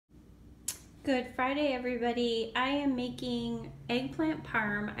Good Friday, everybody. I am making eggplant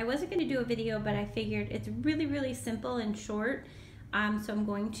parm. I wasn't going to do a video, but I figured it's really simple and short, so I'm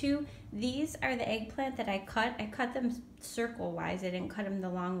going to. These are the eggplant that I cut. I cut them circle-wise. I didn't cut them the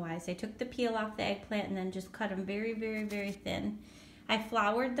long-wise. I took the peel off the eggplant and then just cut them very thin. I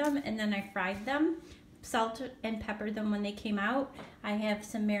floured them and then I fried them, salt and peppered them when they came out. I have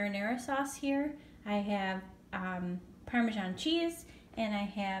some marinara sauce here. I have Parmesan cheese, and I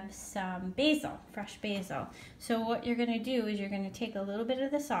have some basil, fresh basil. So what you're gonna do is you're gonna take a little bit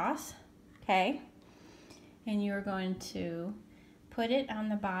of the sauce, okay? And you're going to put it on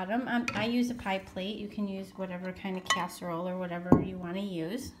the bottom. I use a pie plate. You can use whatever kind of casserole or whatever you wanna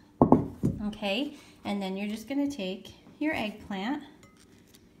use, okay? And then you're just gonna take your eggplant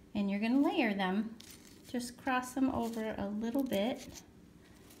and you're gonna layer them. Just cross them over a little bit,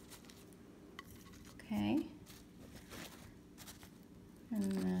 okay? And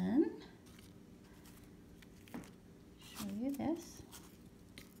then show you this.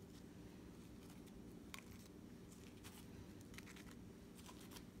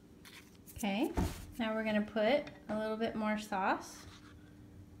 Okay, now we're going to put a little bit more sauce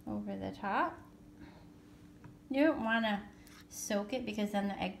over the top. You don't want to soak it because then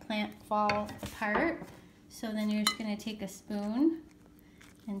the eggplant fall apart. So then you're just going to take a spoon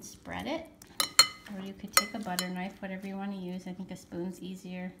and spread it. Or you could take a butter knife, whatever you want to use. I think a spoon's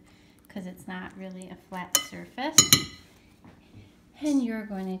easier because it's not really a flat surface. And you're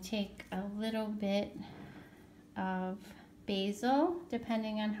going to take a little bit of basil,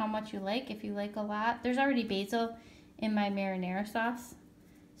 depending on how much you like. If you like a lot, there's already basil in my marinara sauce,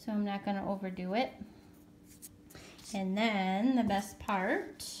 so I'm not going to overdo it. And then the best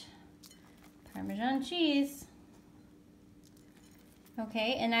part, Parmesan cheese.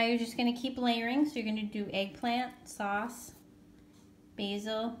 Okay, and now you're just going to keep layering. So you're going to do eggplant, sauce,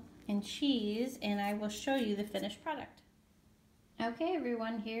 basil, and cheese, and I will show you the finished product. Okay,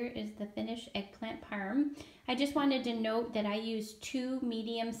 everyone, here is the finished eggplant parm. I just wanted to note that I used 2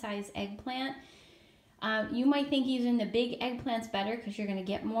 medium-sized eggplant. You might think using the big eggplant's better because you're going to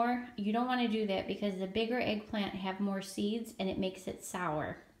get more. You don't want to do that because the bigger eggplant have more seeds and it makes it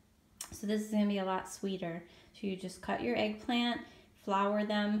sour. So this is going to be a lot sweeter. So you just cut your eggplant, flour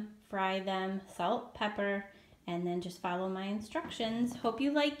them, fry them, salt, pepper, and then just follow my instructions. Hope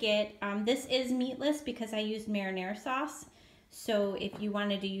you like it. This is meatless because I used marinara sauce. So if you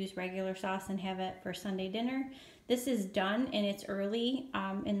wanted to use regular sauce and have it for Sunday dinner, this is done and it's early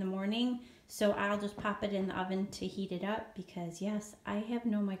in the morning. So I'll just pop it in the oven to heat it up because yes, I have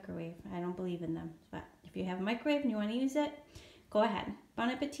no microwave. I don't believe in them. But if you have a microwave and you want to use it, go ahead.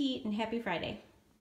 Bon appetit and happy Friday.